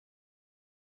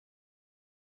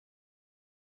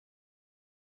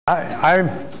I'm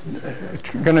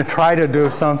going to try to do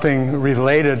something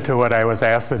related to what I was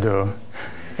asked to do.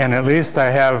 And at least I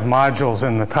have modules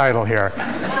in the title here.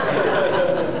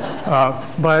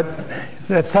 But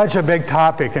it's such a big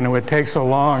topic, and it would take so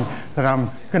long that I'm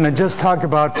going to just talk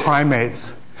about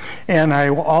primates. And I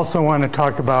also want to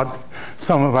talk about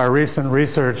some of our recent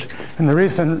research. And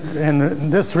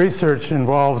this research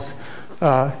involves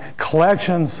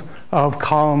collections of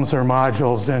columns or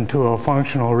modules into a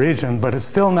functional region, but it's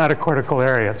still not a cortical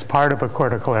area. It's part of a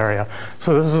cortical area.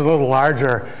 So this is a little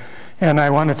larger. And I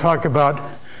want to talk about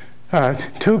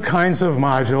two kinds of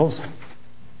modules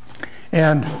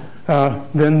and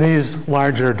then these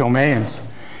larger domains.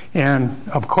 And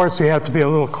of course, we have to be a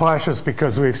little cautious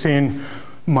because we've seen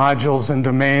modules and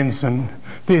domains, and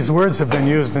these words have been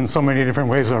used in so many different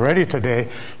ways already today.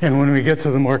 And when we get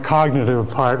to the more cognitive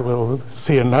part, we'll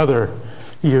see another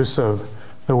use of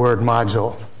the word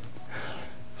module.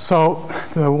 So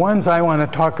the ones I want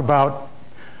to talk about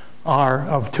are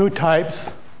of two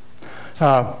types.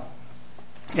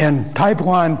 And type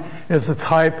 1 is the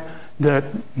type that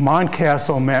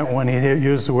Mountcastle meant when he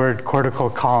used the word cortical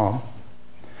column.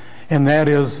 And that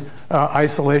is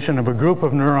isolation of a group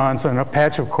of neurons and a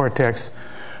patch of cortex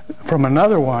from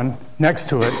another one next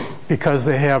to it because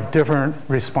they have different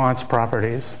response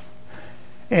properties.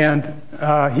 And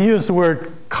he used the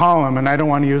word column, and I don't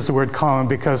want to use the word column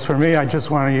because for me, I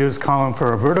just want to use column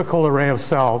for a vertical array of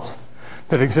cells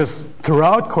that exists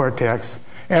throughout cortex,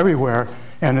 everywhere,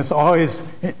 and it's always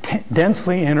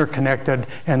densely interconnected,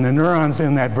 and the neurons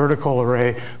in that vertical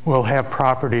array will have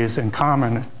properties in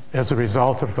common as a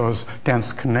result of those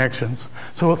dense connections.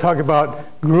 So we'll talk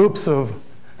about groups of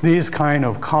these kind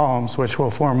of columns which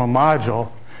will form a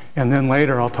module, and then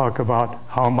later I'll talk about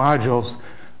how modules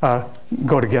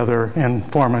go together and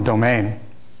form a domain.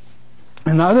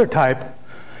 And the other type,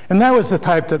 and that was the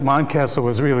type that Mountcastle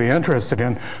was really interested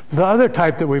in. The other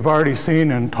type that we've already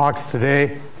seen in talks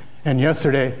today and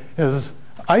yesterday is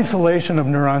isolation of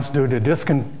neurons due to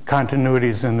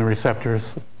discontinuities in the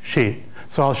receptors sheet.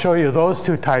 So I'll show you those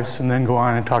two types and then go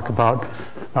on and talk about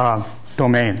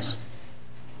domains.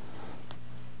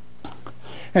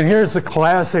 And here's the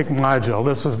classic module.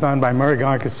 This was done by Murray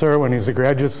Gonkasur when he's a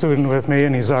graduate student with me,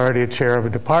 and he's already a chair of a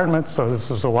department, so this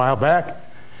was a while back.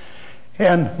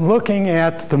 And looking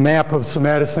at the map of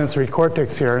somatosensory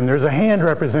cortex here, and there's a hand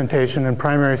representation in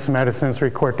primary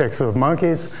somatosensory cortex of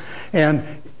monkeys, and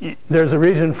there's a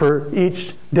region for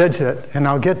each digit, and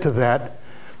I'll get to that.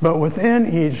 But within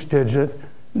each digit,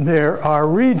 there are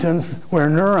regions where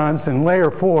neurons in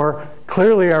layer 4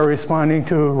 clearly are responding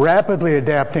to rapidly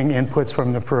adapting inputs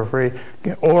from the periphery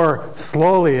or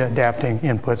slowly adapting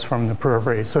inputs from the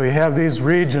periphery. So you have these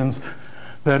regions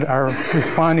that are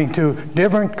responding to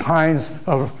different kinds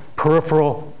of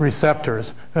peripheral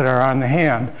receptors that are on the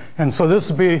hand. And so this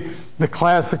would be the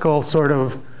classical sort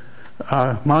of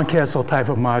Mountcastle type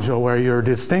of module where you're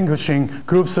distinguishing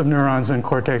groups of neurons in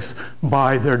cortex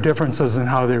by their differences in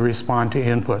how they respond to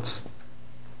inputs.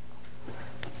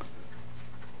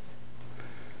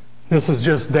 This is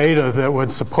just data that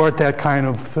would support that kind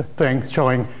of thing,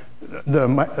 showing the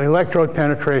electrode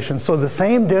penetration. So the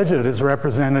same digit is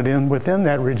represented within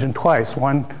that region twice,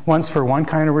 once for one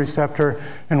kind of receptor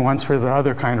and once for the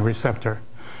other kind of receptor.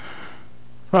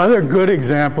 Another good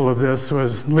example of this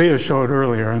was Leah showed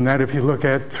earlier, and that if you look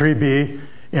at 3B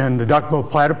in the duckbill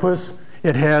platypus,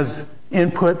 it has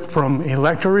input from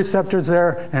electroreceptors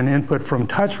there and input from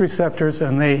touch receptors,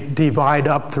 and they divide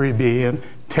up 3B in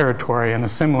territory in a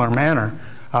similar manner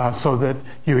so that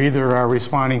you either are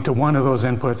responding to one of those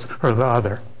inputs or the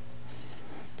other.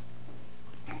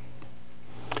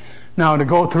 Now to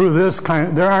go through this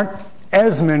there aren't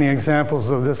as many examples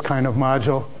of this kind of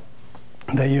module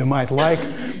that you might like,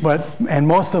 and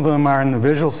most of them are in the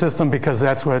visual system because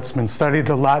that's where it's been studied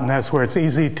a lot, and that's where it's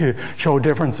easy to show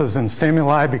differences in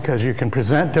stimuli because you can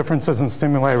present differences in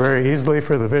stimuli very easily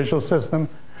for the visual system.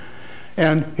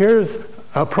 And here's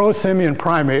a prosimian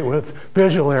primate with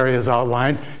visual areas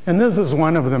outlined, and this is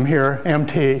one of them here,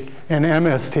 MT and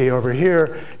MST over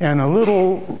here, and a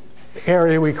little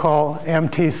area we call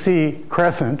MTC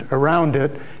crescent around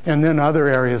it, and then other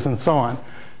areas and so on.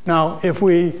 Now, if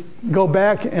we go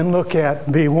back and look at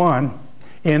V1,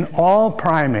 in all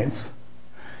primates,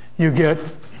 you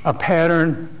get a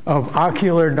pattern of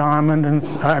ocular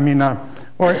dominance, of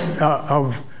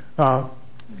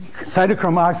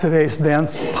cytochrome oxidase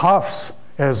dense puffs,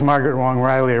 as Margaret Wong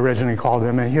Riley originally called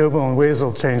them, and Hubel and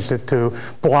Wiesel changed it to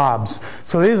blobs.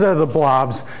 So these are the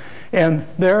blobs, and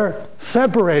they're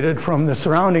separated from the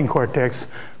surrounding cortex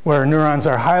where neurons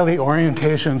are highly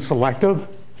orientation selective,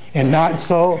 and not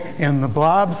so in the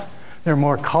blobs. They're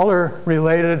more color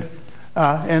related.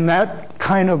 And that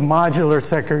kind of modular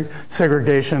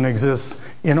segregation exists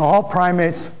in all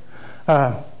primates.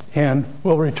 And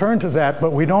we'll return to that,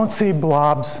 but we don't see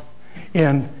blobs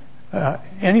in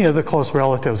any of the close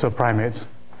relatives of primates.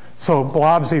 So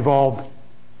blobs evolved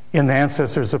in the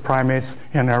ancestors of primates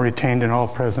and are retained in all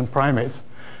present primates.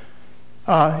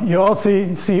 You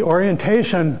also see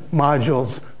orientation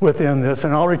modules within this,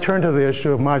 and I'll return to the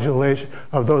issue of modulation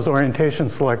of those orientation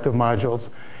selective modules.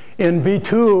 In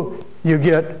V2, you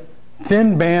get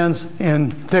thin bands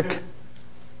and thick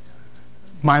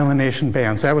myelination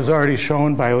bands. That was already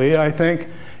shown by Leah, I think.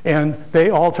 And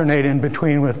they alternate in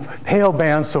between with pale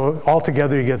bands, so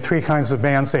altogether you get 3 kinds of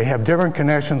bands. They have different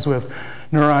connections with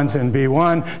neurons in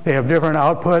B1. They have different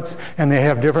outputs, and they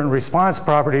have different response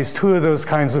properties. 2 of those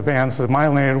kinds of bands, the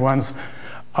myelinated ones,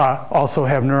 also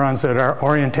have neurons that are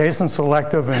orientation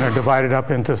selective and are divided up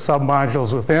into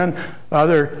submodules within. The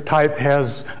other type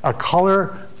has a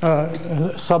color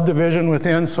subdivision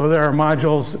within, so there are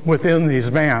modules within these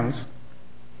bands.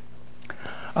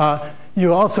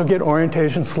 You also get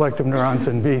orientation selective neurons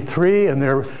in V3, and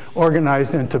they're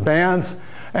organized into bands,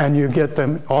 and you get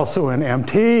them also in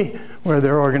MT, where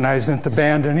they're organized into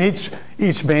band, and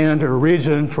each band or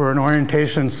region for an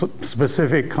orientation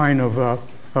specific kind of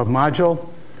module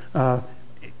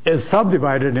is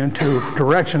subdivided into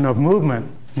direction of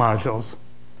movement modules.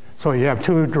 So you have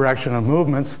 2 direction of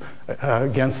movements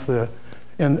against the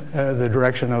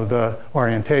direction of the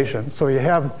orientation. So you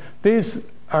have, these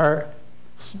are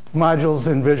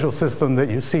modules in visual system that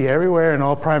you see everywhere in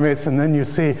all primates, and then you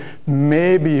see,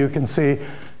 maybe you can see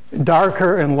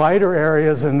darker and lighter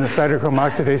areas in the cytochrome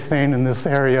oxidase stain in this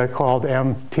area called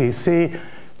MTC,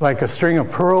 like a string of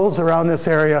pearls around this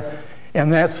area,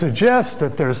 and that suggests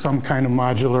that there's some kind of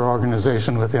modular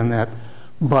organization within that,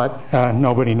 but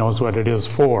nobody knows what it is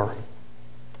for.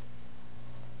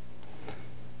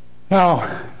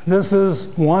 Now, this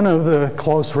is one of the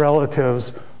close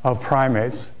relatives of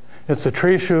primates. It's a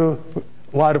tree shoe.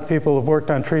 A lot of people have worked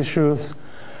on tree shoes.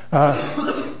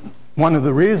 One of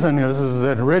the reasons is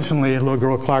that originally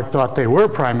LeGros Clark thought they were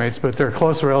primates, but they're a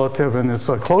close relative, and it's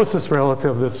the closest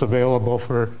relative that's available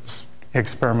for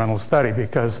experimental study,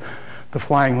 because the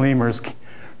flying lemurs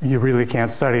you really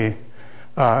can't study,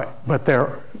 but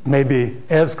they're maybe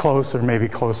as close or maybe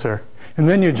closer. And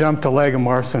then you jump to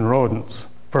lagomorphs and rodents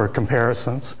for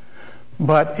comparisons.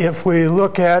 But if we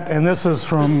look at, and this is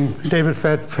from David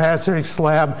Fitzpatrick's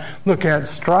lab, look at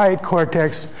striate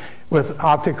cortex with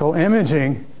optical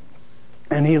imaging,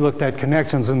 and he looked at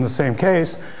connections in the same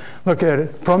case. Look at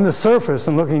it from the surface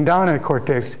and looking down at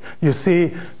cortex, you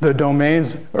see the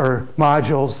domains or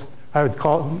modules, I would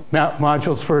call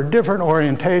modules for different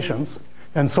orientations.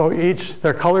 And so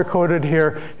they're color-coded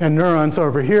here, and neurons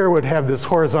over here would have this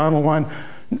horizontal one.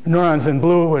 Neurons in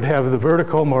blue would have the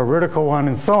vertical, more vertical one,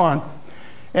 and so on.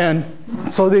 And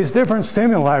so these different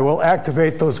stimuli will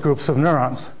activate those groups of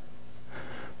neurons.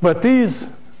 But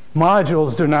these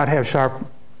modules do not have sharp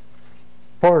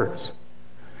borders.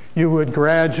 You would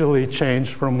gradually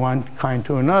change from one kind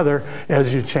to another.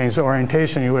 As you change the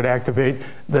orientation, you would activate,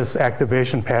 this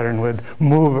activation pattern would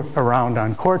move around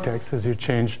on cortex as you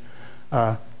change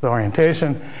the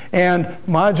orientation. And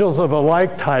modules of a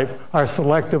like type are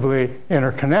selectively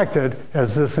interconnected,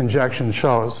 as this injection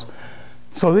shows.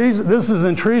 So this is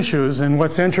in tree shoes, and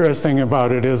what's interesting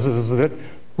about it is that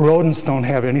rodents don't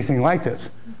have anything like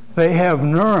this. They have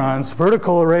neurons,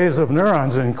 vertical arrays of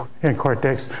neurons in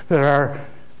cortex that are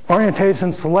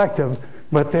orientation selective,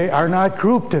 but they are not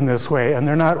grouped in this way, and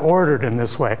they're not ordered in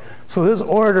this way. So this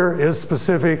order is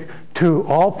specific to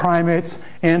all primates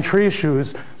and tree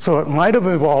shoes, so it might have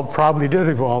evolved, probably did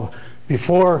evolve,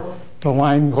 before the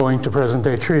line going to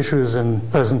present-day tree shoes and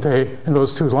present-day, and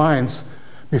those 2 lines,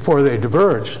 before they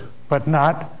diverged, but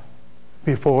not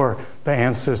before the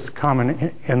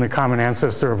the common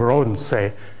ancestor of rodents,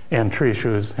 say, and tree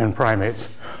shoes and primates.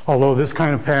 Although this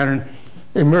kind of pattern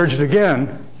emerged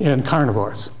again in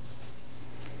carnivores.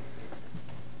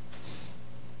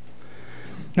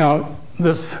 Now,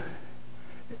 this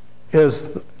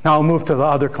is, now I'll move to the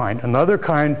other kind. Another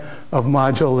kind of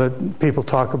module that people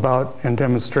talk about and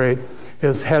demonstrate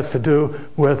has to do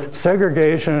with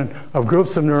segregation of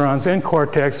groups of neurons in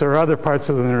cortex or other parts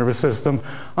of the nervous system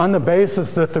on the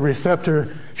basis that the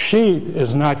receptor sheet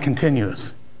is not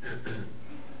continuous.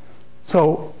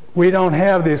 So we don't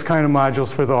have these kind of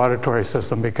modules for the auditory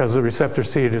system because the receptor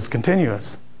sheet is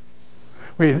continuous.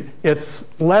 It's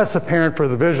less apparent for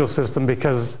the visual system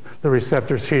because the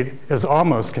receptor sheet is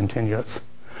almost continuous.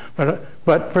 But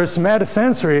for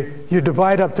somatosensory, you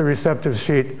divide up the receptor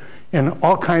sheet in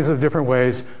all kinds of different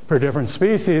ways for different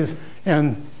species,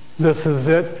 and this is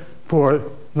it for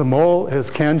the mole, as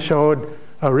Ken showed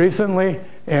recently,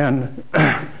 and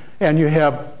you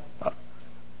have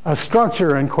a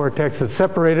structure in cortex that's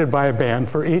separated by a band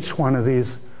for each one of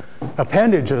these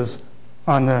appendages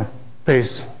on the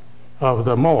face of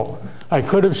the mole. I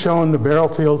could have shown the barrel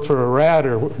field for a rat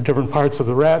or different parts of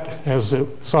the rat, as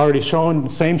it's already shown,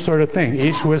 same sort of thing.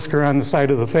 Each whisker on the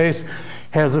side of the face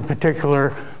has a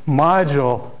particular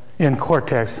module in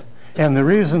cortex. And the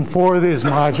reason for these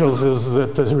modules is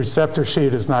that the receptor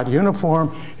sheet is not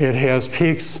uniform. It has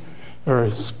peaks or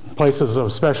places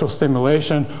of special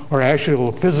stimulation or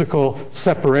actual physical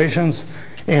separations,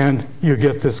 and you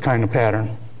get this kind of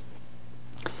pattern.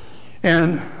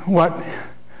 And what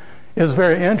is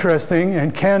very interesting,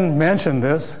 and Ken mentioned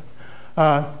this,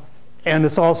 and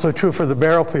it's also true for the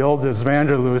barrel field, as van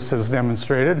der Loos has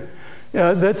demonstrated,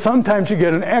 that sometimes you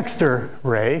get an extra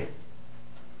ray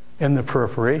in the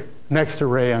periphery, an extra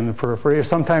ray on the periphery, or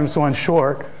sometimes one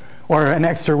short, or an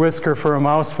extra whisker for a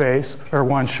mouse face, or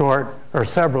one short, or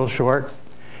several short.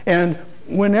 And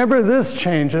whenever this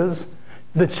changes,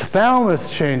 the thalamus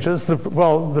changes,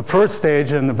 the first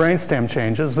stage in the brainstem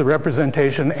changes, the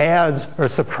representation adds or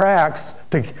subtracts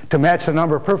to match the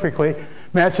number perfectly,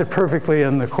 match it perfectly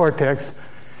in the cortex,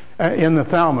 in the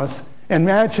thalamus, and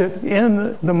match it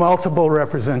in the multiple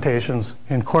representations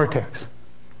in cortex.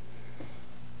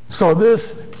 So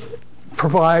this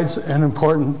provides an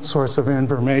important source of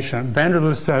information. Van der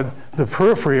Loos said the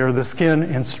periphery or the skin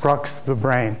instructs the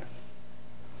brain,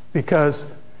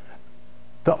 because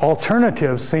the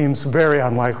alternative seems very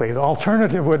unlikely. The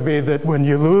alternative would be that when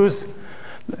you lose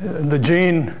the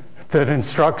gene that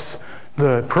instructs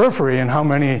the periphery and how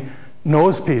many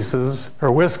nose pieces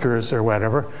or whiskers or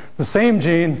whatever, the same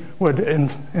gene would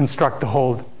instruct the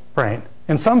whole brain.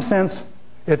 In some sense,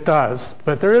 it does,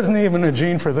 but there isn't even a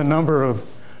gene for the number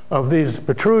of these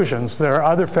protrusions. There are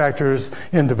other factors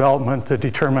in development that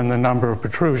determine the number of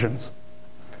protrusions.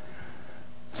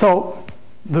 So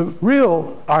the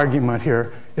real argument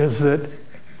here is that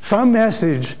some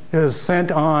message is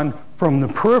sent on from the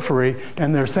periphery,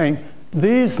 and they're saying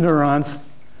these neurons,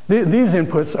 these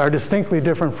inputs are distinctly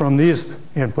different from these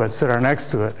inputs that are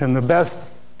next to it. And the best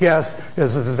guess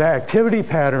is that the activity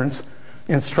patterns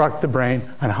instruct the brain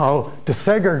on how to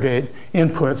segregate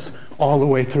inputs all the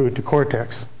way through to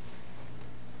cortex.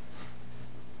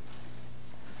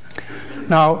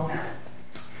 Now,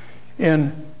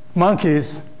 in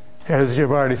monkeys, as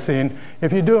you've already seen,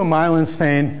 if you do a myelin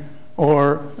stain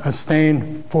or a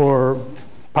stain for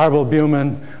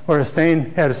parvalbumin or a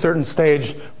stain at a certain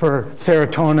stage for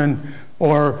serotonin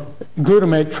or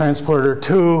glutamate transporter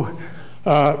 2,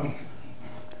 cytochrome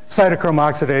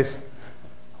oxidase,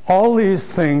 all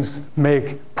these things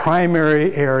make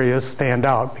primary areas stand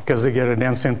out because they get a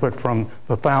dense input from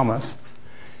the thalamus.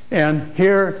 And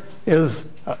here is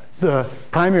the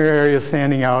primary area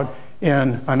standing out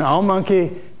in an owl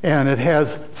monkey, and it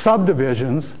has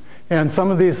subdivisions, and some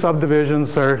of these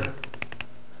subdivisions are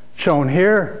shown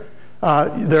here.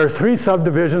 There are 3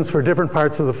 subdivisions for different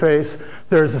parts of the face.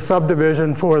 There's a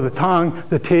subdivision for the tongue,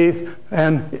 the teeth,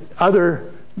 and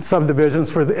other subdivisions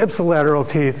for the ipsilateral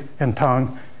teeth and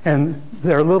tongue. And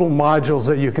there are little modules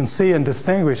that you can see and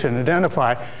distinguish and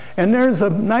identify. And there's a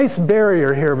nice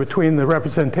barrier here between the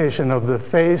representation of the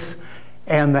face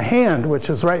and the hand, which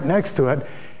is right next to it.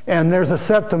 And there's a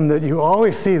septum that you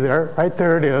always see there. Right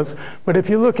there it is. But if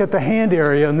you look at the hand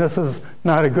area, and this is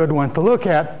not a good one to look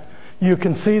at, you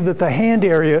can see that the hand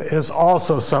area is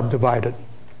also subdivided.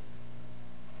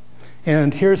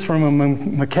 And here's from a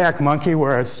macaque monkey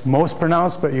where it's most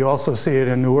pronounced, but you also see it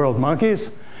in New World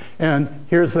monkeys. And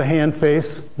here's the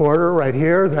hand-face border right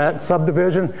here, that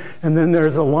subdivision. And then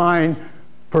there's a line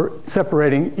for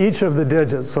separating each of the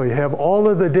digits. So you have all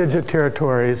of the digit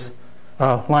territories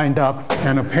lined up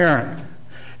and apparent.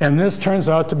 And this turns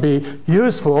out to be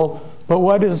useful. But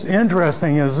what is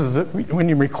interesting is that when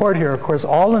you record here, of course,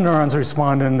 all the neurons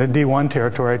respond in the D1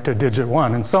 territory to digit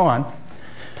 1 and so on.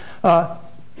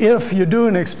 If you do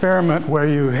an experiment where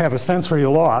you have a sensory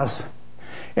loss,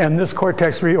 and this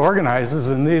cortex reorganizes,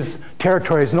 and these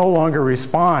territories no longer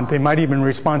respond. They might even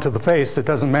respond to the face. It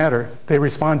doesn't matter. They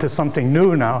respond to something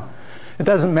new now. It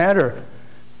doesn't matter.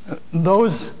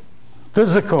 Those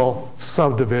physical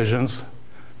subdivisions,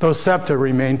 those septa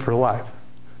remain for life.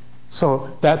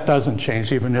 So that doesn't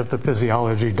change, even if the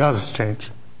physiology does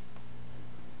change.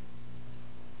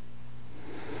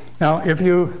 Now, if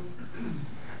you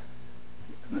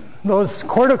those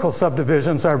cortical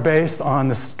subdivisions are based on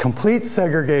this complete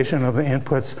segregation of the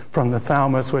inputs from the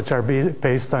thalamus, which are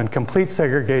based on complete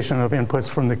segregation of inputs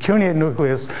from the cuneate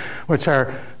nucleus, which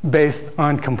are based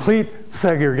on complete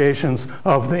segregations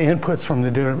of the inputs from the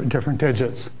different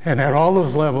digits. And at all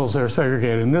those levels, they're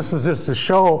segregated. And this is just to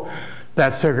show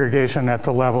that segregation at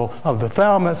the level of the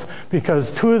thalamus,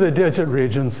 because 2 of the digit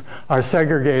regions are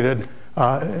segregated,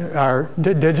 are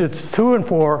digits 2 and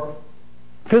 4,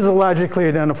 physiologically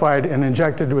identified and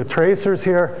injected with tracers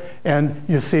here, and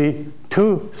you see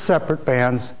 2 separate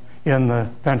bands in the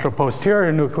ventral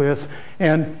posterior nucleus,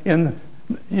 and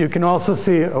you can also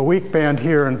see a weak band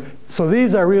here. And so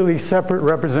these are really separate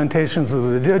representations of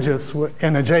the digits.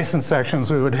 In adjacent sections,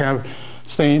 we would have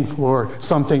stain or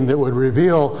something that would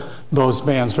reveal those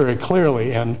bands very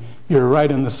clearly, and you're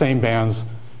right in the same bands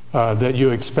that you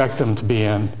expect them to be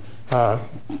in.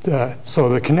 So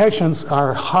the connections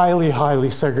are highly, highly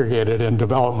segregated in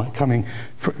development, coming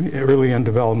early in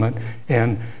development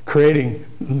and creating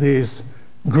these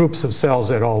groups of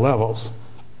cells at all levels.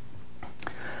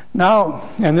 Now,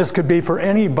 and this could be for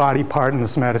any body part in the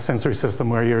somatosensory system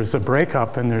where there's a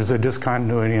breakup and there's a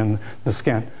discontinuity in the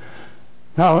skin.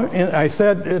 Now, I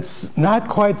said it's not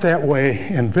quite that way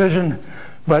in vision,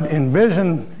 but in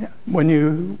vision, when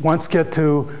you once get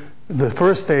to the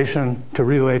first station to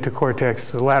relate to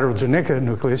cortex, the lateral geniculate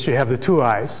nucleus, you have the 2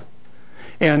 eyes.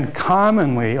 And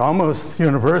commonly, almost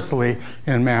universally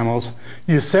in mammals,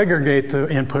 you segregate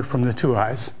the input from the 2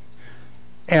 eyes.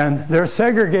 And they're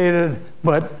segregated,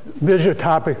 but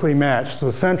visiotopically matched.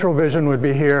 So central vision would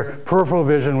be here, peripheral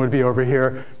vision would be over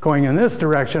here, going in this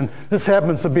direction. This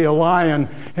happens to be a lion,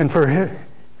 and for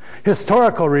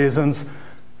historical reasons,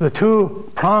 the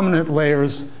 2 prominent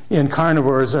layers in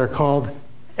carnivores are called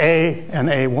A and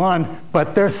A1,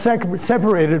 but they're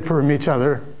separated from each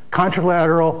other.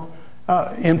 Contralateral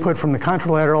input from the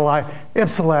contralateral eye,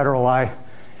 ipsilateral eye.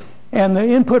 And the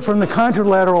input from the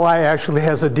contralateral eye actually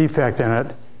has a defect in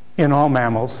it in all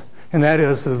mammals, and that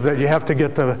is that you have to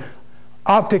get the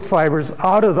optic fibers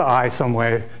out of the eye some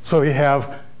way, so you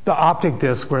have the optic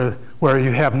disc where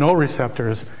you have no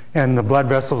receptors, and the blood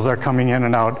vessels are coming in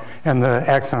and out, and the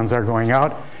axons are going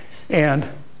out. And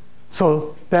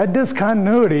so that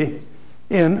discontinuity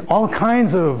in all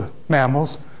kinds of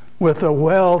mammals with a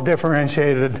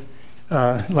well-differentiated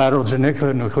lateral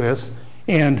geniculate nucleus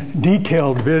and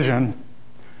detailed vision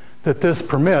that this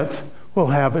permits will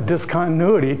have a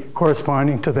discontinuity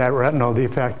corresponding to that retinal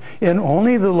defect in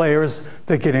only the layers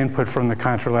that get input from the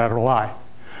contralateral eye.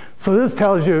 So this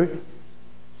tells you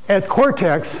at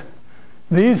cortex,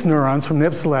 these neurons from the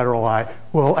ipsilateral eye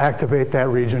will activate that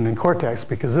region in cortex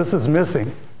because this is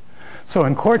missing. So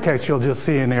in cortex, you'll just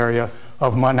see an area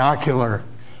of monocular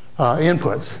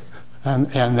inputs,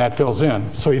 and that fills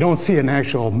in. So you don't see an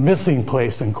actual missing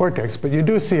place in cortex, but you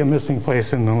do see a missing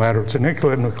place in the lateral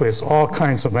geniculate nucleus, all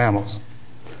kinds of mammals.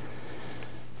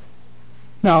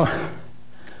 Now,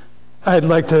 I'd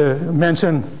like to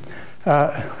mention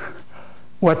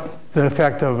what the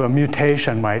effect of a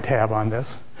mutation might have on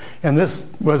this. And this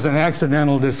was an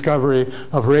accidental discovery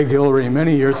of Ray Guillory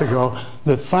many years ago,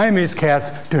 that Siamese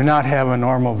cats do not have a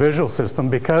normal visual system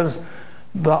because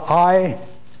the eye,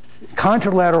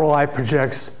 contralateral eye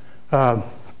projects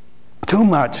too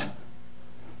much.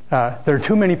 There are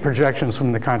too many projections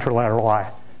from the contralateral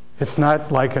eye. It's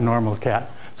not like a normal cat.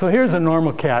 So here's a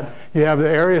normal cat. You have the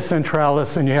area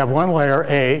centralis, and you have one layer,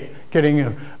 A,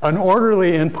 getting an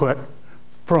orderly input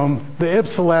from the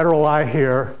ipsilateral eye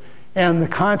here and the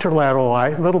contralateral eye,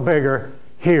 a little bigger,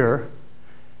 here.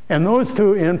 And those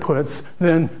 2 inputs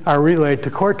then are relayed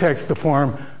to cortex to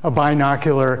form a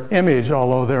binocular image,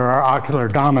 although there are ocular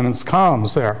dominance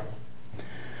columns there.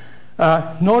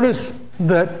 Notice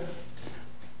that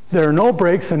there are no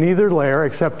breaks in either layer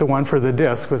except the one for the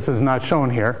disc, which is not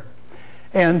shown here.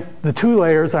 And the 2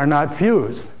 layers are not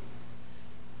fused.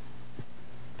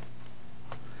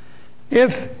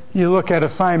 If you look at a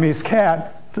Siamese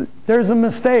cat, there's a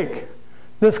mistake.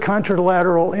 This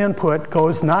contralateral input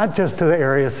goes not just to the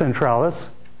area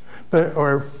centralis,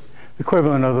 or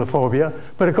equivalent of the fovea,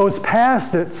 but it goes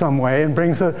past it some way and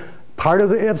brings a part of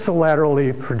the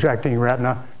ipsilaterally projecting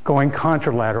retina going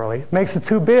contralaterally. It makes it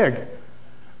too big.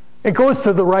 It goes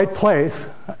to the right place,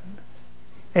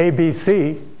 A, B,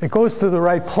 C. It goes to the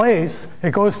right place.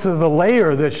 It goes to the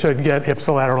layer that should get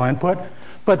ipsilateral input,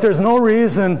 but there's no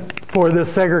reason for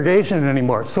this segregation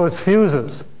anymore. So it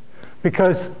fuses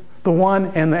because the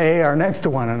 1 and the A are next to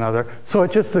one another. So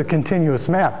it's just a continuous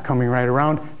map coming right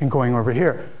around and going over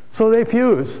here. So they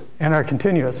fuse and are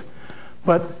continuous.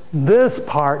 But this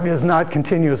part is not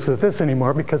continuous with this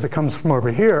anymore because it comes from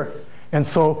over here. And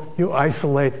so you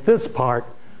isolate this part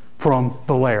from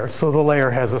the layer. So the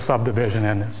layer has a subdivision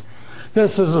in this.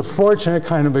 This is a fortunate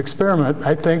kind of experiment,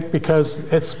 I think,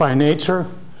 because it's by nature,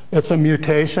 it's a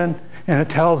mutation, and it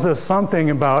tells us something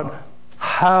about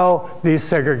how these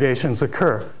segregations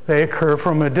occur. They occur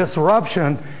from a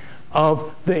disruption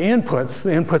of the inputs.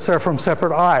 The inputs are from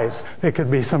separate eyes. They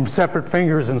could be some separate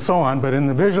fingers and so on, but in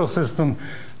the visual system,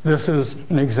 this is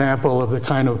an example of the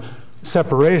kind of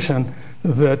separation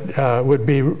that would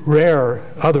be rare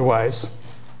otherwise.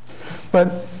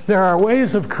 But there are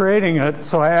ways of creating it,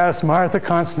 so I asked Martha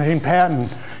Constantine Patton,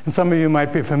 and some of you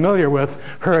might be familiar with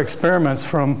her experiments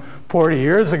from 40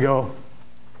 years ago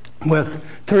with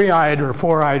three-eyed or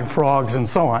four-eyed frogs and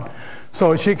so on.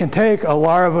 So she can take a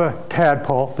larva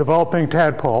tadpole, developing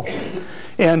tadpole,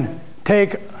 and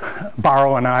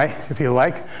borrow an eye, if you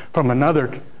like, from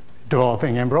another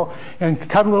developing embryo, and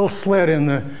cut a little slit in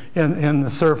the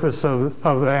surface of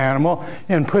the animal,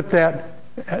 and put that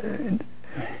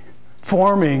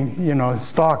forming,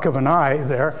 stalk of an eye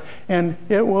there, and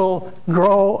it will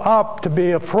grow up to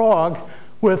be a frog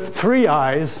with 3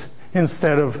 eyes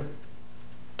instead of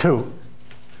 2.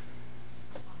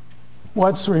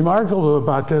 What's remarkable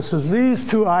about this is these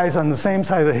 2 eyes on the same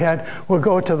side of the head will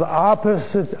go to the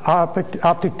opposite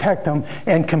optic tectum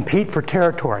and compete for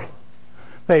territory.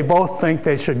 They both think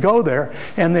they should go there,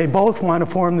 and they both want to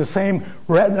form the same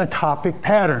retinotopic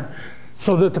pattern.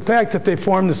 So that the fact that they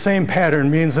form the same pattern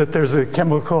means that there's a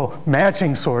chemical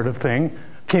matching sort of thing,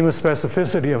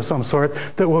 chemospecificity of some sort,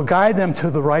 that will guide them to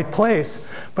the right place.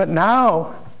 But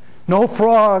now, no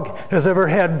frog has ever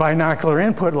had binocular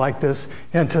input like this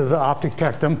into the optic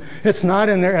tectum. It's not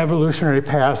in their evolutionary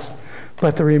past,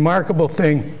 but the remarkable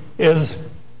thing is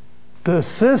the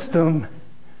system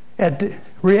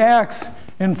reacts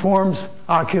and forms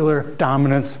ocular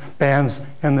dominance bands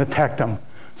in the tectum,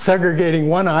 segregating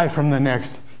one eye from the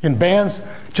next in bands,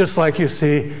 just like you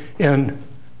see in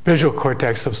visual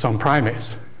cortex of some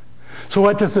primates. So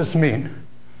what does this mean?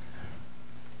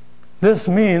 This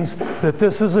means that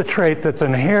this is a trait that's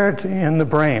inherent in the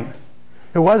brain.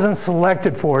 It wasn't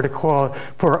selected for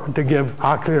to give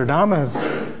ocular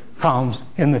dominance columns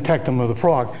in the tectum of the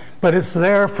frog, but it's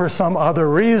there for some other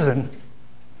reason.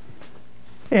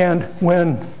 And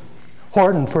when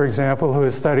Horton, for example, who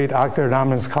has studied ocular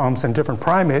dominance columns in different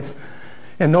primates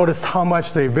and noticed how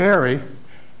much they vary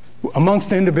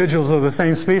amongst individuals of the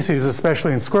same species,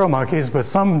 especially in squirrel monkeys, but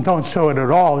some don't show it at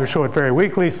all or show it very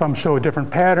weakly, some show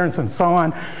different patterns and so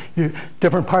on.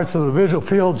 Different parts of the visual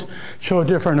field show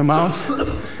different amounts.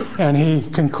 And he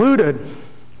concluded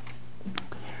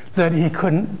that he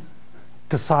couldn't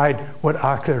decide what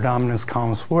ocular dominance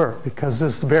columns were because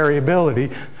this variability,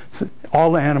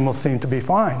 all the animals seem to be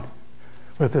fine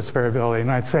with this variability.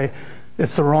 And I'd say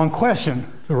it's the wrong question.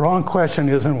 The wrong question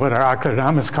isn't what our ocular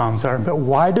dominance columns are, but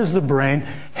why does the brain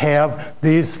have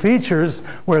these features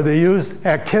where they use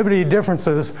activity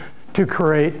differences to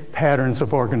create patterns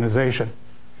of organization?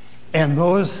 And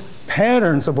those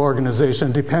patterns of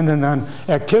organization, dependent on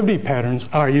activity patterns,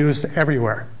 are used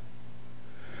everywhere.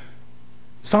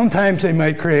 Sometimes they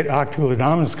might create ocular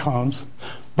dominance columns,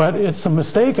 but it's a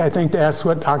mistake, I think, to ask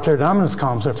what ocular dominance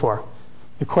columns are for.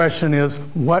 The question is,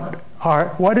 what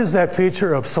is that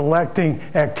feature of selecting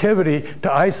activity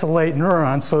to isolate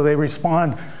neurons so they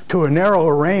respond to a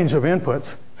narrower range of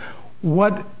inputs?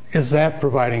 What is that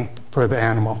providing for the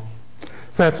animal?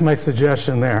 So that's my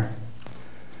suggestion there.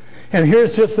 And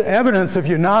here's just the evidence. If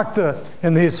you knock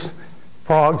in these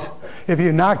frogs, if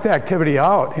you knock the activity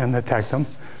out in the tectum,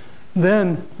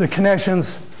 then the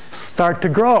connections start to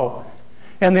grow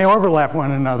and they overlap one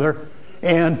another,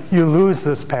 and you lose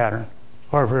this pattern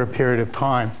over a period of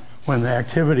time when the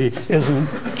activity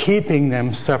isn't keeping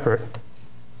them separate.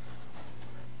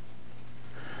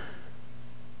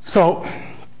 So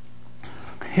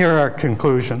here are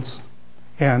conclusions.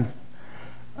 And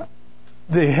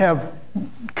they have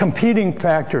competing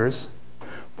factors.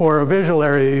 For a visual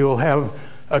area, you'll have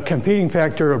a competing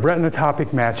factor of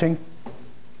retinotopic matching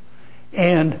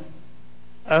and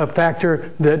a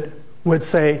factor that would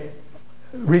say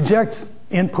rejects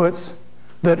inputs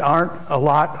that aren't a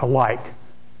lot alike.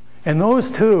 And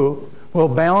those two will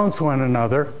balance one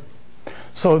another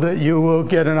so that you will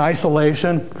get an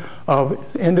isolation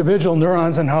of individual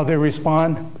neurons and how they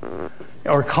respond,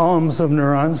 or columns of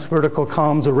neurons, vertical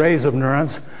columns, arrays of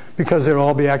neurons, because they'll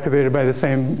all be activated by the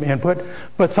same input.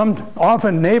 But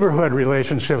often neighborhood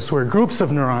relationships where groups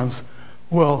of neurons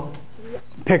will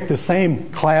pick the same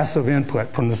class of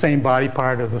input from the same body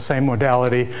part or the same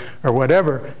modality or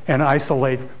whatever and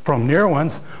isolate from near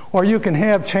ones. Or you can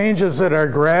have changes that are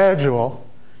gradual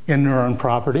in neuron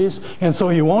properties, and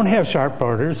so you won't have sharp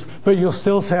borders, but you'll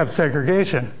still have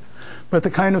segregation. but the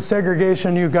kind of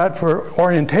segregation you got for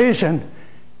orientation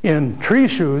in tree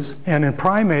shoes and in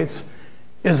primates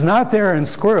is not there in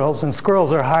squirrels, and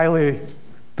squirrels are highly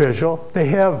visual. They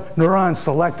have neurons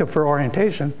selected for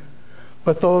orientation,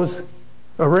 but those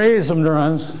arrays of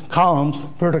neurons, columns,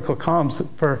 vertical columns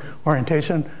for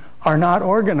orientation, are not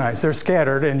organized. They're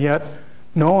scattered, and yet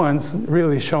no one's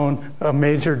really shown a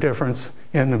major difference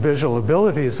in the visual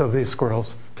abilities of these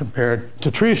squirrels compared to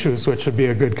tree shoes, which would be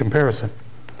a good comparison.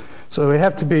 So we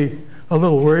have to be a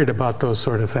little worried about those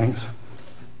sort of things.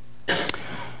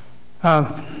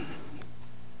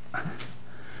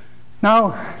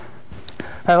 Now,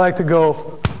 I'd like to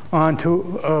go on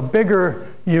to a bigger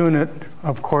unit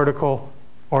of cortical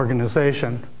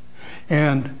organization.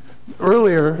 And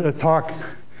earlier, the talk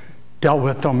dealt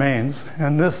with domains.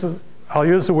 And this is, I'll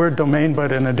use the word domain,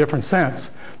 but in a different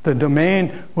sense. The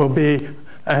domain will be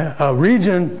a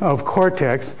region of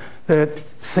cortex that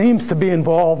seems to be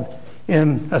involved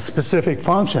in a specific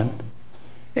function.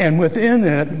 And within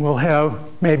it, we'll have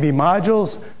maybe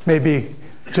modules, maybe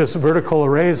just vertical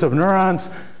arrays of neurons,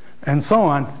 and so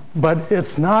on. But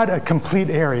it's not a complete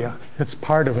area. It's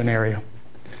part of an area.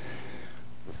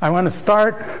 I want to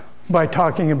start by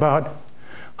talking about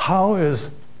how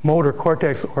is motor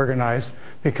cortex organized,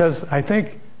 because I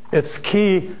think it's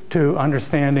key to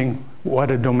understanding what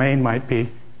a domain might be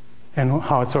and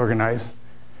how it's organized,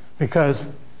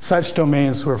 because such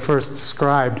domains were first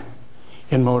described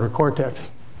in motor cortex.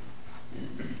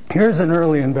 Here's an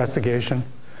early investigation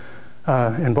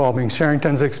involving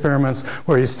Sherrington's experiments,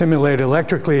 where you stimulate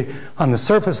electrically on the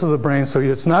surface of the brain, so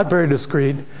it's not very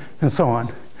discrete, and so on.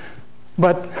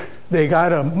 But they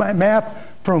got a map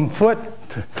from foot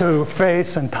to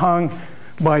face and tongue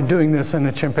by doing this in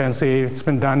a chimpanzee. It's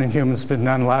been done in humans, it's been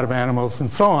done in a lot of animals,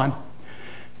 and so on.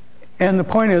 And the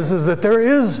point is that there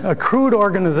is a crude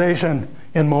organization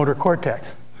in motor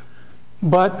cortex.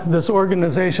 But this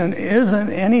organization isn't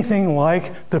anything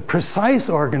like the precise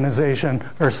organization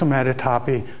or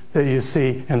somatotopy that you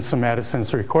see in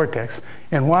somatosensory cortex.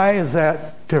 And why is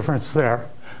that difference there?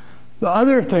 The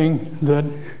other thing that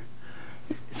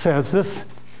says this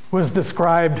was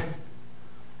described,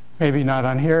 maybe not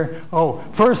on here. Oh,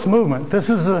 first movement. This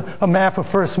is a map of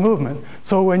first movement.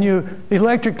 So when you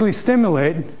electrically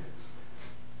stimulate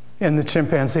in the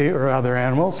chimpanzee or other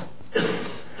animals,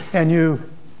 and you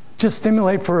just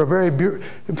stimulate for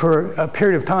a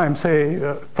period of time, say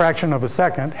a fraction of a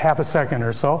second, half a second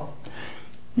or so,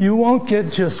 you won't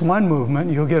get just one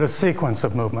movement, you'll get a sequence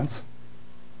of movements.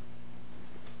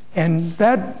 And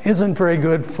that isn't very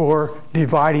good for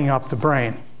dividing up the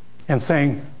brain and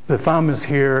saying the thumb is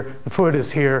here, the foot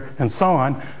is here, and so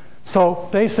on. So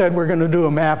they said we're going to do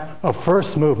a map of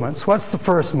first movements. What's the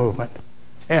first movement?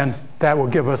 And that will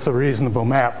give us a reasonable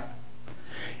map.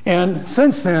 And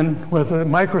since then, with the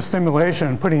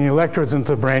microstimulation, putting electrodes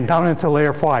into the brain down into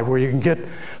layer 5, where you can get,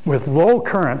 with low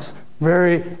currents,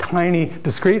 very tiny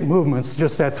discrete movements,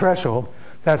 just that threshold,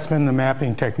 that's been the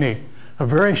mapping technique. A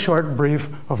very short, brief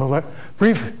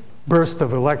burst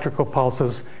of electrical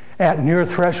pulses at near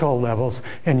threshold levels,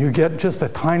 and you get just a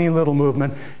tiny little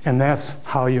movement, and that's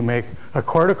how you make a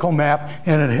cortical map.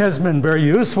 And it has been very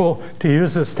useful to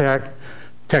use this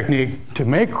technique to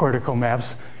make cortical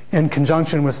maps in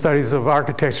conjunction with studies of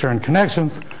architecture and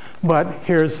connections. But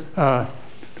here's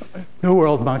New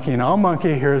World monkey and owl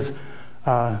monkey. Here's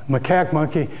macaque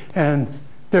monkey. And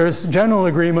there's general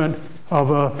agreement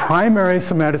of a primary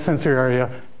somatosensory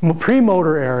area,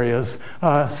 premotor areas,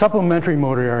 supplementary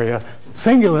motor area,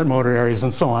 cingulate motor areas,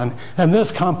 and so on. And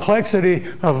this complexity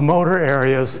of motor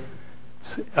areas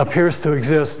appears to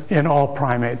exist in all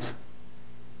primates.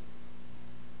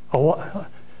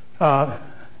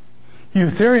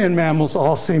 Eutherian mammals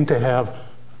all seem to have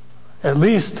at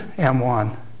least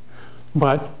M1,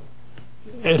 but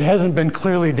it hasn't been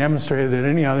clearly demonstrated that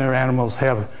any other animals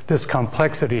have this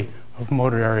complexity of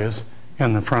motor areas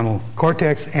in the frontal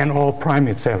cortex, and all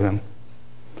primates have them.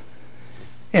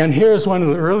 And here's one of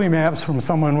the early maps from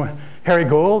someone, Harry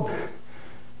Gold,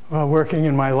 working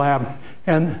in my lab.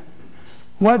 And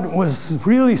what was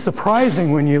really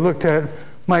surprising when you looked at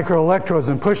microelectrodes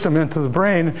and pushed them into the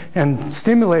brain and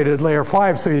stimulated layer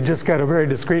 5, so you just got a very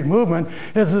discrete movement,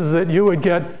 is that you would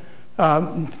get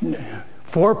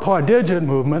 4 paw digit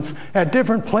movements at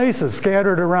different places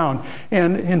scattered around.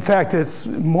 And in fact, it's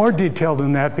more detailed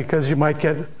than that, because you might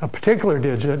get a particular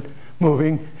digit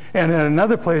moving, and at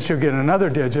another place you get another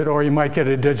digit, or you might get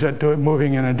a digit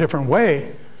moving in a different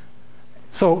way.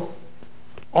 So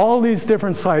all these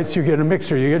different sites, you get a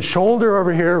mixture. You get shoulder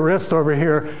over here, wrist over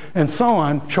here, and so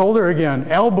on. Shoulder again,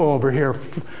 elbow over here,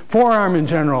 forearm in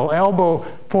general, elbow,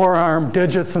 forearm,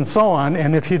 digits, and so on.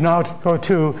 And if you now go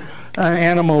to an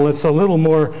animal that's a little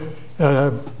more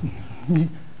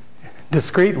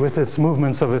discrete with its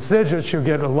movements of its digits, you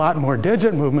get a lot more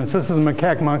digit movements. This is a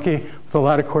macaque monkey with a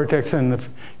lot of cortex in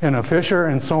a fissure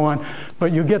and so on.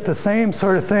 But you get the same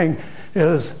sort of thing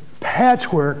as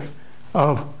patchwork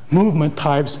of movement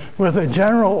types with a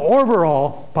general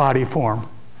overall body form.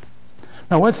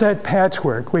 Now, what's that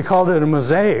patchwork? We called it a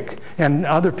mosaic, and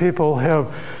other people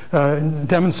have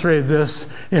demonstrated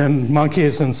this in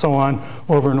monkeys and so on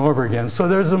over and over again. So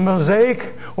there's a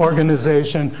mosaic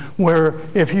organization where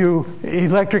if you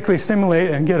electrically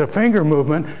stimulate and get a finger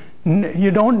movement,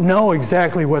 you don't know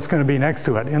exactly what's going to be next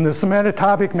to it. In the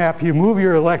somatotopic map, you move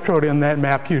your electrode in that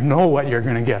map, you know what you're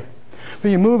going to get.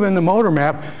 But you move in the motor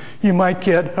map, you might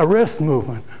get a wrist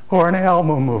movement or an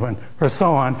elbow movement or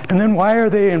so on. And then why are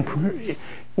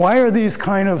these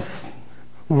kind of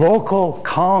local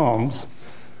columns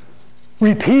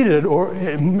repeated or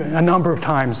a number of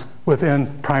times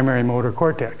within primary motor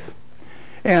cortex?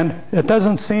 And it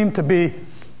doesn't seem to be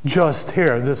just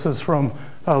here. This is from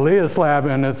Leah's lab,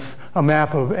 and it's a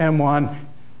map of M1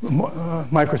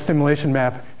 microstimulation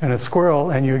map in a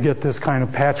squirrel, and you get this kind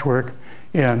of patchwork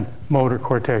in motor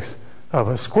cortex of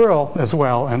a squirrel as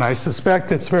well. And I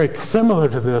suspect it's very similar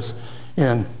to this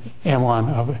in M1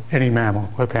 of any mammal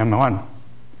with M1.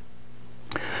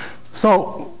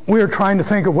 So we were trying to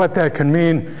think of what that could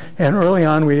mean, and early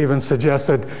on we even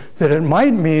suggested that it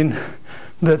might mean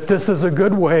that this is a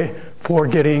good way for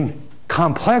getting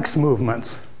complex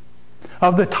movements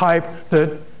of the type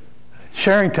that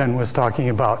Sherrington was talking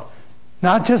about.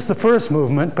 Not just the first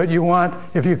movement, but you want,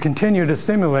 if you continue to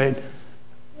stimulate,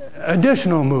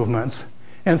 additional movements.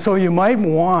 And so you might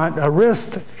want a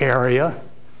wrist area,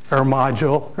 or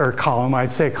module, or column,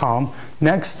 I'd say column,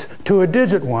 next to a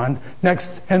digit one,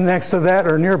 and next to that,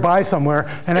 or nearby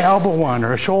somewhere, an elbow one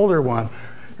or a shoulder one.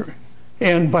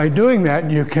 And by doing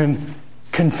that, you can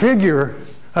configure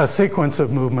a sequence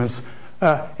of movements.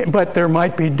 But there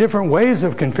might be different ways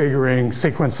of configuring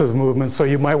sequences of movements, so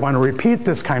you might want to repeat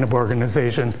this kind of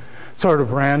organization sort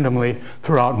of randomly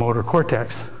throughout motor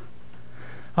cortex.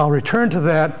 I'll return to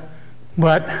that,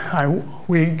 but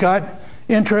we got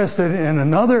interested in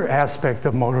another aspect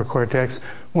of motor cortex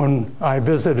when I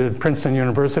visited Princeton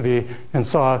University and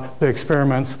saw the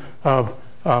experiments of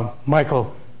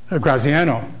Michael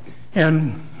Graziano.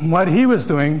 And what he was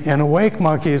doing in awake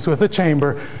monkeys with a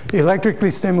chamber,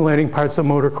 electrically stimulating parts of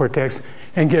motor cortex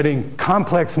and getting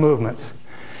complex movements.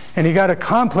 And he got a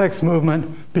complex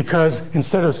movement because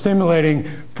instead of stimulating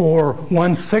for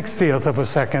 1/60th of a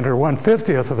second or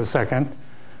 1/50th of a second,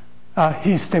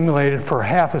 he stimulated for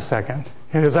half a second.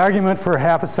 And his argument for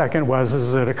half a second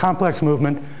was that a complex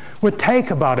movement would take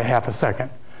about a half a second.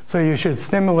 So you should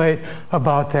stimulate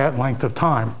about that length of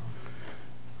time.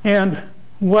 And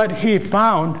what he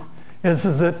found is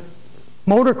that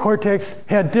motor cortex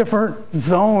had different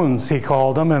zones, he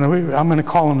called them, and I'm going to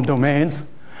call them domains,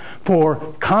 for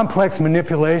complex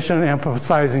manipulation,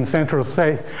 emphasizing central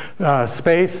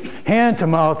space,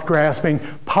 hand-to-mouth grasping,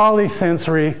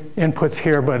 polysensory inputs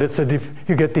here, but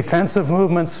you get defensive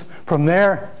movements from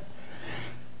there.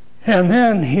 And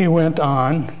then he went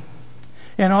on,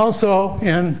 and also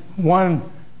in one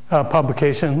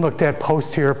publication looked at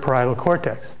posterior parietal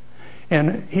cortex.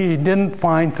 And he didn't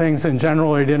find things in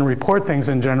general, or he didn't report things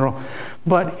in general,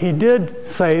 but he did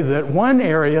say that one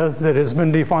area that has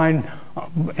been defined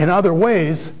in other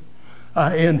ways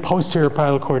in posterior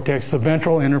parietal cortex, the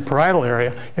ventral interparietal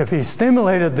area, if he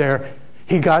stimulated there,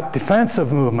 he got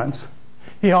defensive movements.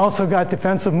 He also got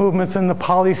defensive movements in the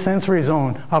polysensory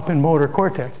zone up in motor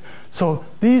cortex. So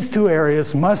these two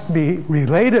areas must be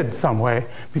related some way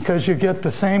because you get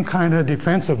the same kind of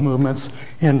defensive movements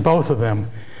in both of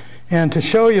them. And to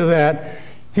show you that,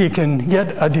 he can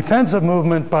get a defensive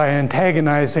movement by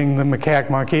antagonizing the macaque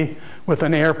monkey with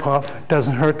an air puff.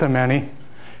 Doesn't hurt them any.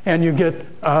 And you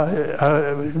get,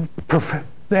 the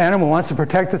animal wants to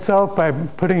protect itself by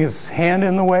putting its hand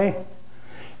in the way,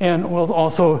 and will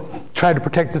also try to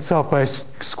protect itself by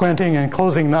squinting and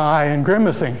closing the eye and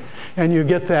grimacing. And you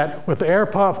get that with the air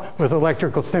puff, with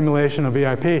electrical stimulation of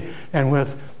VIP, and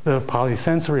with the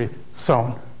polysensory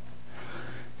zone.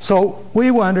 So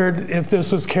we wondered if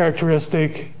this was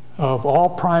characteristic of all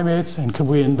primates, and could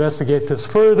we investigate this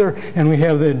further? And we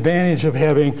have the advantage of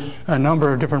having a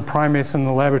number of different primates in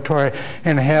the laboratory,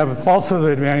 and have also the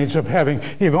advantage of having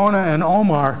Ivona and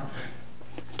Omar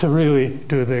to really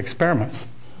do the experiments.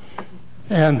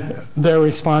 And they're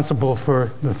responsible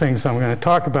for the things I'm going to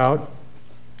talk about.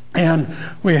 And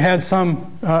we had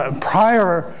some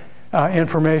prior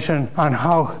information on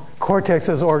how cortex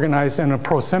is organized in a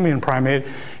prosimian primate,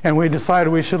 and we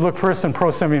decided we should look first in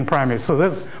prosimian primates. So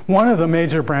that's one of the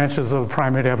major branches of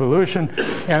primate evolution,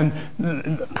 and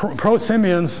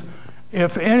prosimians,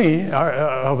 if any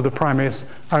of the primates,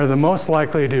 are the most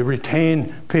likely to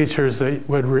retain features that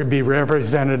would be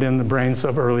represented in the brains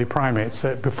of early primates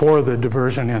before the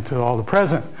diversion into all the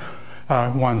present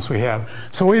ones we have.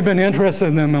 So we've been interested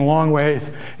in them in long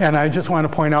ways, and I just want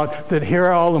to point out that here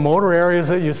are all the motor areas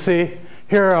that you see.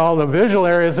 Here are all the visual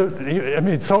areas.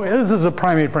 So this is a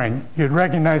primate brain. You'd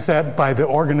recognize that by the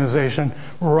organization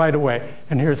right away.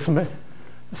 And here's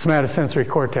somatosensory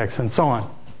cortex and so on.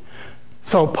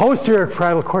 So posterior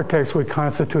parietal cortex would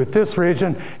constitute this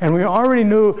region, and we already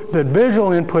knew that visual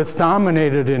inputs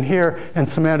dominated in here and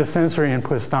somatosensory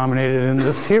inputs dominated in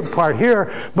this part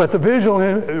here, but the visual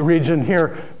region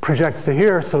here projects to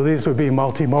here, so these would be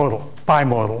multimodal,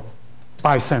 bimodal,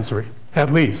 bisensory,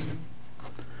 at least.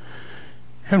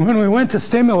 And when we went to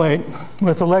stimulate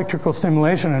with electrical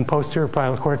stimulation in posterior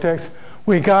parietal cortex,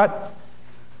 we got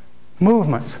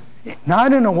movements,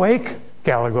 not in awake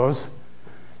galagos,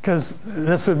 because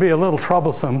this would be a little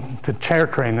troublesome to chair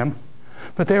train them,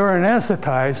 but they were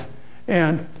anesthetized,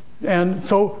 and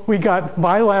so we got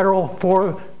bilateral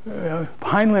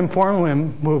hind limb,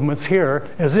 forelimb movements here,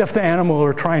 as if the animal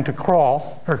were trying to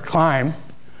crawl or climb,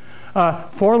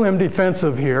 forelimb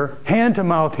defensive here, hand to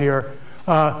mouth here,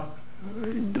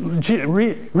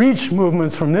 reach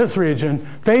movements from this region,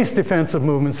 face defensive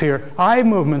movements here, eye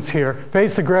movements here,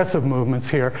 face aggressive movements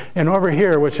here, and over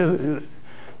here, which is,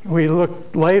 we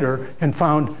looked later and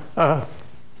found a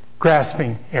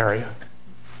grasping area.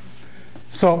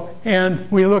 So, and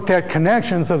we looked at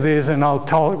connections of these, and I'll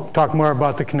talk more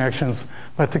about the connections,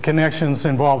 but the connections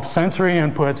involve sensory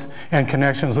inputs and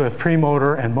connections with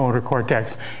premotor and motor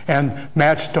cortex, and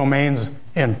matched domains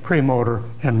in premotor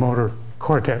and motor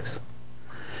cortex.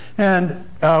 And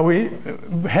we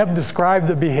have described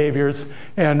the behaviors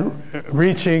and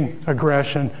reaching,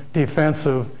 aggression,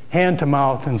 defensive, hand to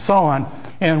mouth, and so on.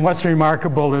 And what's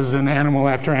remarkable is in animal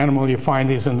after animal, you find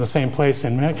these in the same place.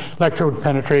 In electrode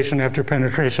penetration after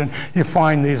penetration, you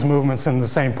find these movements in the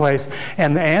same place.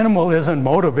 And the animal isn't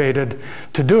motivated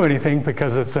to do anything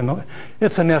because it's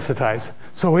anesthetized.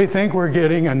 So we think we're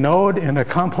getting a node in a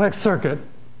complex circuit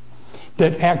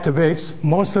that activates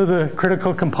most of the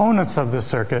critical components of the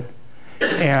circuit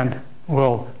and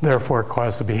will therefore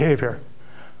cause the behavior.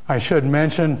 I should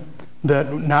mention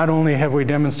that not only have we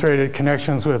demonstrated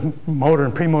connections with motor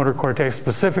and premotor cortex,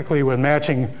 specifically with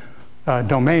matching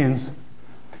domains,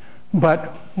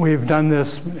 but we've done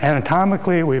this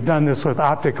anatomically, we've done this with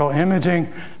optical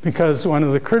imaging, because one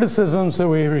of the criticisms that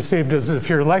we received is if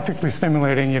you're electrically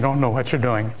stimulating, you don't know what you're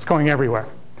doing. It's going everywhere.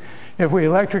 If we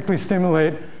electrically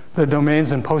stimulate the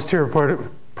domains in posterior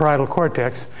parietal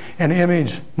cortex and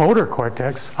image motor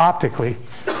cortex optically,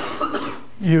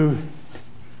 you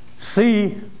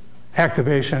see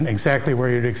activation exactly where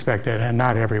you'd expect it, and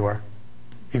not everywhere,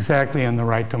 exactly in the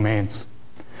right domains.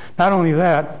 Not only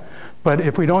that, but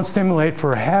if we don't stimulate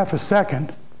for half a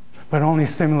second, but only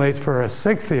stimulate for a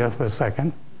 60th of a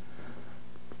second,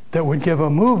 that would give a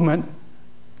movement,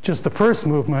 just the first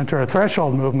movement or a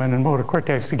threshold movement in motor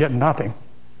cortex, to get nothing.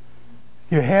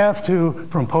 You have to,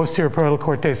 from posterior parietal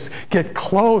cortex, get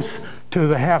close to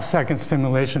the half-second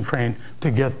stimulation frame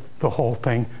to get the whole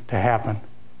thing to happen.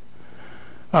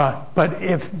 But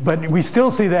we still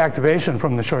see the activation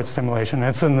from the short stimulation.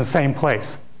 It's in the same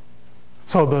place.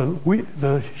 So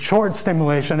the short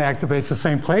stimulation activates the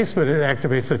same place, but it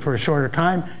activates it for a shorter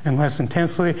time and less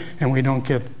intensely, and we don't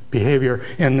get behavior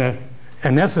in the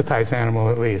anesthetized animal,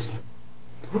 at least.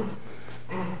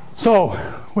 So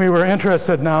we were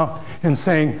interested now in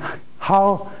saying,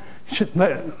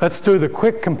 let's do the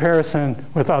quick comparison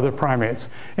with other primates.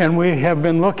 And we have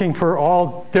been looking for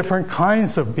all different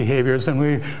kinds of behaviors,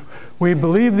 and we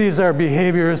believe these are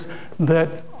behaviors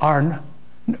that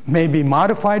may be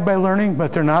modified by learning,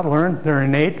 but they're not learned, they're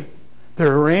innate.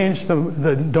 They're arranged,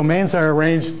 the domains are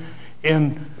arranged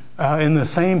in the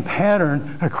same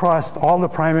pattern across all the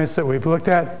primates that we've looked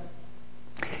at.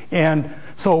 And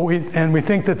so we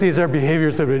think that these are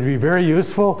behaviors that would be very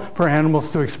useful for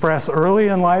animals to express early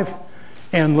in life,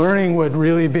 and learning would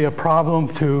really be a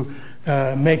problem to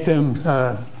make them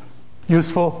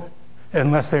useful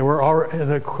unless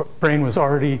the brain was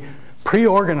already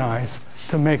pre-organized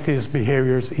to make these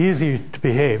behaviors easy to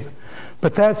behave.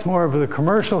 But that's more of the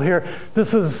commercial here.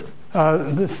 This is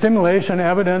the stimulation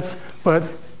evidence, but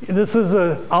this is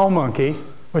an owl monkey,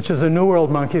 which is a New World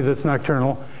monkey that's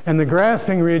nocturnal. And the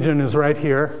grasping region is right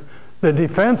here. The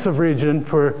defensive region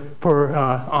for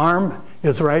arm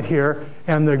is right here,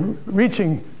 and the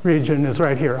reaching region is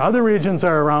right here. Other regions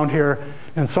are around here,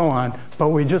 and so on, but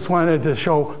we just wanted to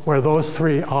show where those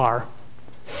three are.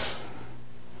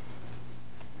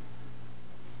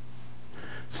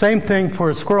 Same thing for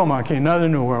a squirrel monkey, another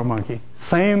New World monkey.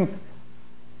 Same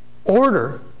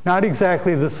order, not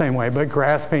exactly the same way, but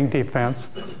grasping, defense,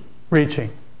 reaching.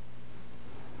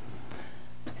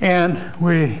 And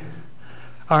we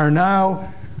are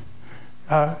now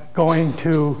going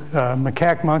to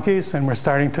macaque monkeys, and we're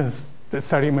starting to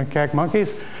study macaque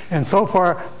monkeys. And so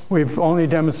far, we've only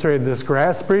demonstrated this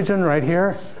grasp region right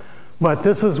here, but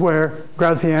this is where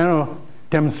Graziano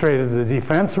demonstrated the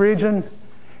defense region,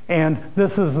 and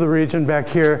this is the region back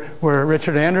here where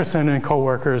Richard Anderson and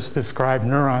co-workers described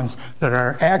neurons that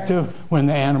are active when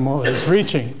the animal is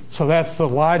reaching. So that's the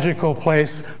logical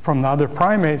place from the other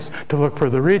primates to look for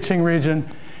the reaching region,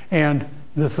 and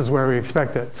this is where we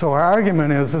expect it. So our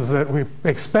argument is that we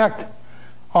expect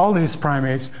all these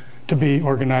primates to be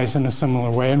organized in a similar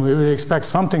way, and we would expect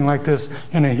something like this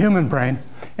in a human brain.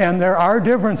 And there are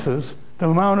differences. The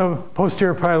amount of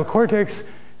posterior parietal cortex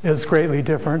is greatly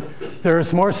different.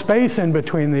 There's more space in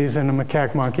between these in a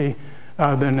macaque monkey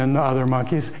than in the other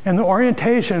monkeys. And the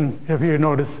orientation, if you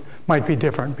notice, might be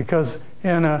different, because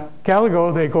in a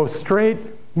galago, they go straight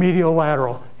medial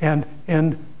lateral. And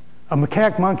in a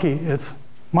macaque monkey, it's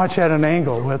much at an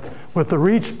angle with the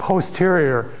reach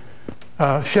posterior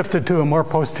shifted to a more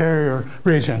posterior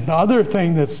region. The other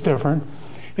thing that's different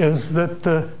is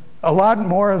that a lot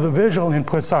more of the visual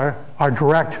inputs are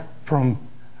direct from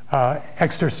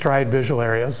extrastride visual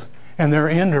areas, and they're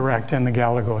indirect in the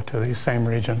galago to these same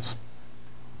regions.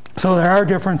 So there are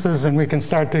differences, and we can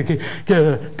start to get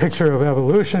a picture of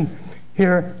evolution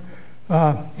here.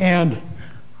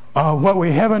 What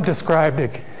we haven't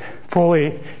described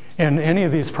fully in any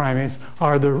of these primates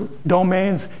are the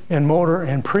domains in motor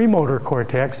and premotor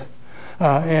cortex,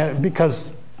 and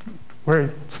because we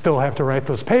still have to write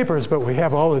those papers, but we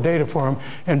have all the data for them.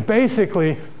 And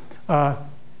basically,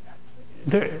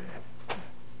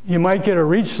 you might get a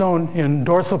reach zone in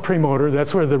dorsal premotor.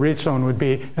 That's where the reach zone would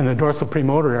be, in the dorsal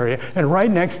premotor area. And right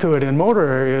next to it in motor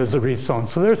area is a reach zone.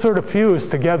 So they're sort of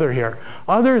fused together here.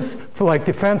 Others, for like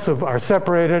defensive, are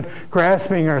separated.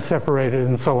 Grasping are separated,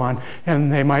 and so on.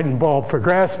 And they might involve, for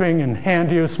grasping and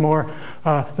hand use, more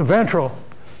the ventral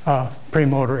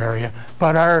premotor area.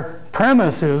 But our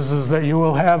premise is that you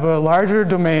will have a larger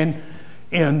domain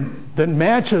that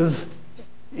matches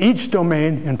each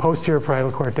domain in posterior parietal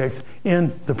cortex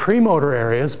in the premotor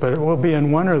areas, but it will be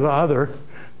in one or the other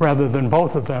rather than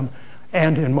both of them,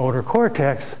 and in motor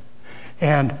cortex.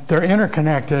 And they're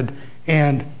interconnected.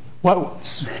 And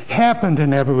what's happened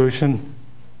in evolution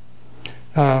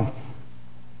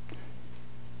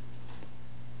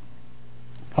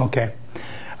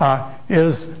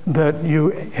is that you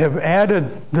have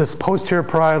added this posterior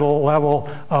parietal level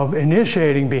of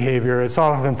initiating behavior. It's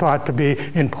often thought to be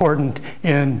important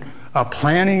in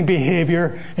planning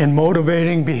behavior, in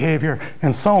motivating behavior,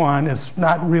 and so on. It's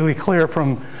not really clear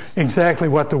from exactly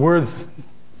what the words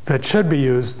that should be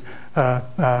used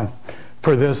for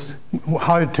this,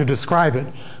 how to describe it.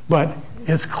 But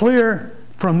it's clear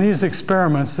from these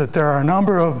experiments that there are a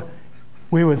number of,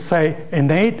 we would say,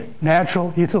 innate,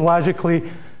 natural,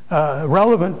 ethologically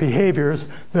relevant behaviors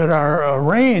that are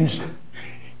arranged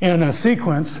in a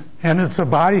sequence, and it's a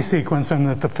body sequence, and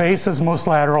that the face is most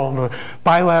lateral, the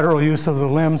bilateral use of the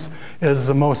limbs is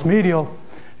the most medial.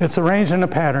 It's arranged in a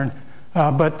pattern,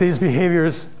 but these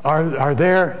behaviors are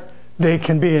there. They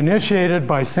can be initiated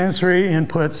by sensory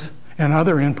inputs and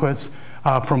other inputs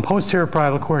from posterior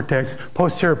parietal cortex.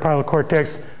 Posterior parietal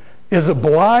cortex is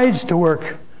obliged to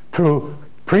work through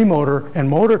premotor and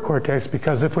motor cortex,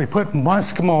 because if we put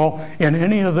muscimol in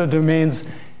any of the domains,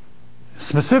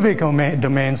 specific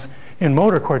domains in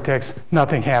motor cortex,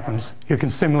 nothing happens. You can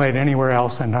stimulate anywhere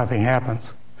else and nothing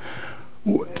happens.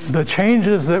 The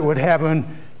changes that would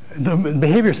happen, the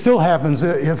behavior still happens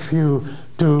if you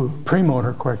do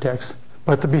premotor cortex,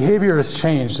 but the behavior has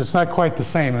changed. It's not quite the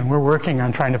same, and we're working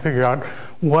on trying to figure out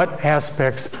what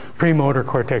aspects premotor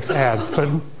cortex adds. But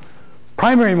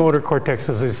primary motor cortex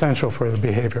is essential for the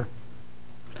behavior.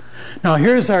 Now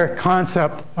here's our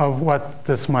concept of what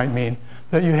this might mean.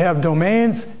 That you have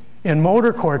domains in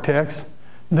motor cortex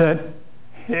that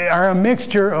are a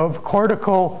mixture of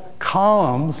cortical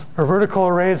columns or vertical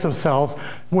arrays of cells,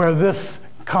 where this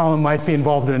column might be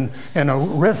involved in a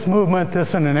wrist movement,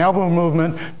 this in an elbow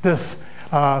movement, this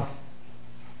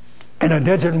in a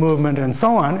digit movement, and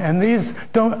so on. And these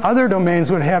other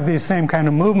domains would have these same kind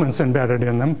of movements embedded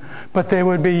in them, but they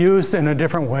would be used in a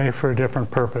different way for a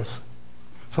different purpose.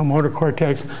 So motor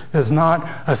cortex is not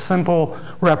a simple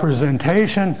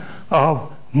representation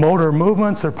of motor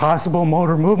movements or possible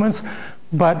motor movements,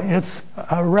 but it's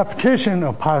a repetition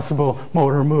of possible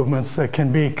motor movements that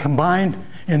can be combined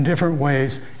in different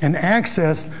ways and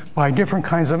accessed by different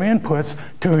kinds of inputs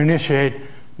to initiate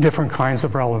different kinds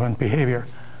of relevant behavior.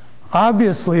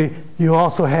 Obviously, you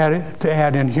also had to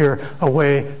add in here a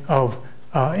way of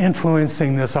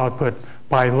influencing this output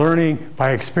by learning,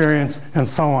 by experience, and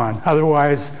so on.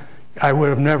 Otherwise, I would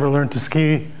have never learned to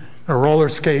ski or roller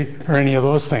skate or any of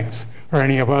those things, or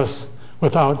any of us,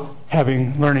 without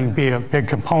having learning be a big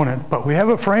component. But we have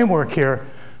a framework here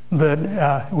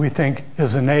that we think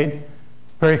is innate,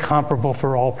 very comparable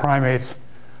for all primates,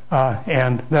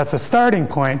 and that's a starting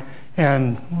point.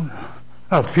 And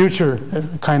a future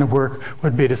kind of work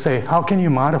would be to say, how can you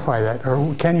modify that,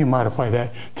 or can you modify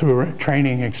that through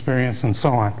training, experience, and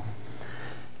so on.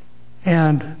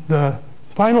 And the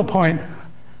final point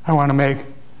I want to make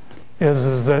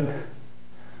is that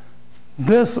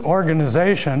this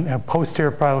organization of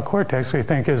posterior parietal cortex, we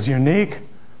think, is unique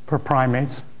for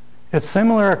primates. It's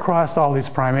similar across all these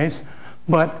primates,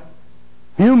 but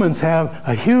humans have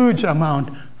a huge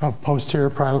amount of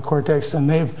posterior parietal cortex, and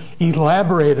they've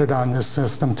elaborated on this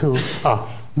system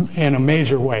in a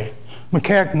major way.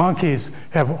 Macaque monkeys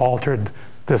have altered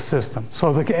this system.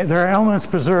 So there are elements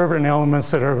preserved and elements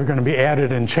that are going to be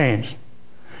added and changed.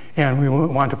 And we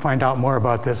want to find out more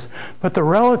about this. But the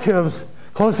relatives,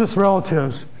 closest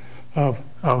relatives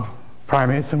of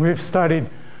primates, and we've studied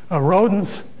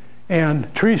rodents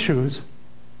and tree shrews,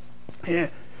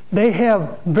 they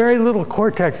have very little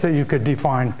cortex that you could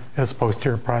define as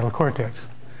posterior parietal cortex.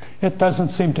 It doesn't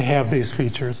seem to have these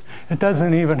features. It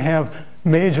doesn't even have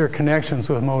major connections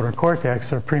with motor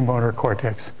cortex or premotor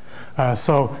cortex. And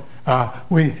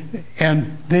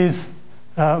these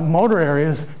motor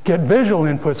areas get visual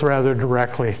inputs rather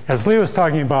directly. As Lee was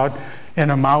talking about, in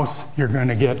a mouse, you're going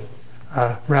to get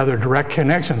rather direct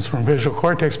connections from visual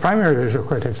cortex, primary visual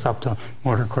cortex, up to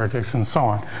motor cortex, and so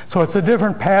on. So it's a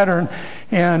different pattern,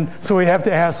 and so we have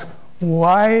to ask,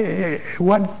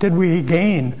 what did we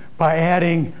gain by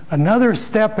adding another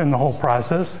step in the whole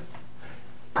process?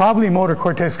 Probably motor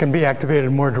cortex can be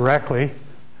activated more directly,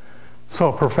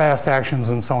 so for fast actions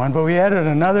and so on, but we added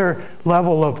another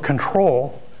level of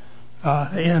control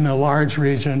in a large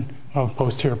region of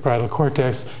posterior parietal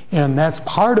cortex, and that's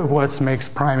part of what makes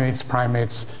primates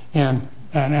primates, and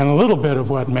a little bit of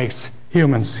what makes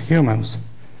humans humans.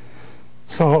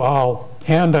 So I'll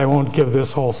end. I won't give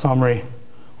this whole summary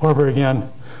over again,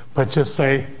 but just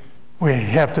say we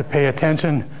have to pay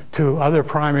attention to other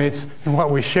primates and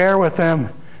what we share with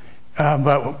them,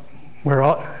 but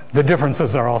the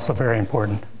differences are also very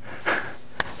important.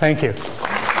 Thank you.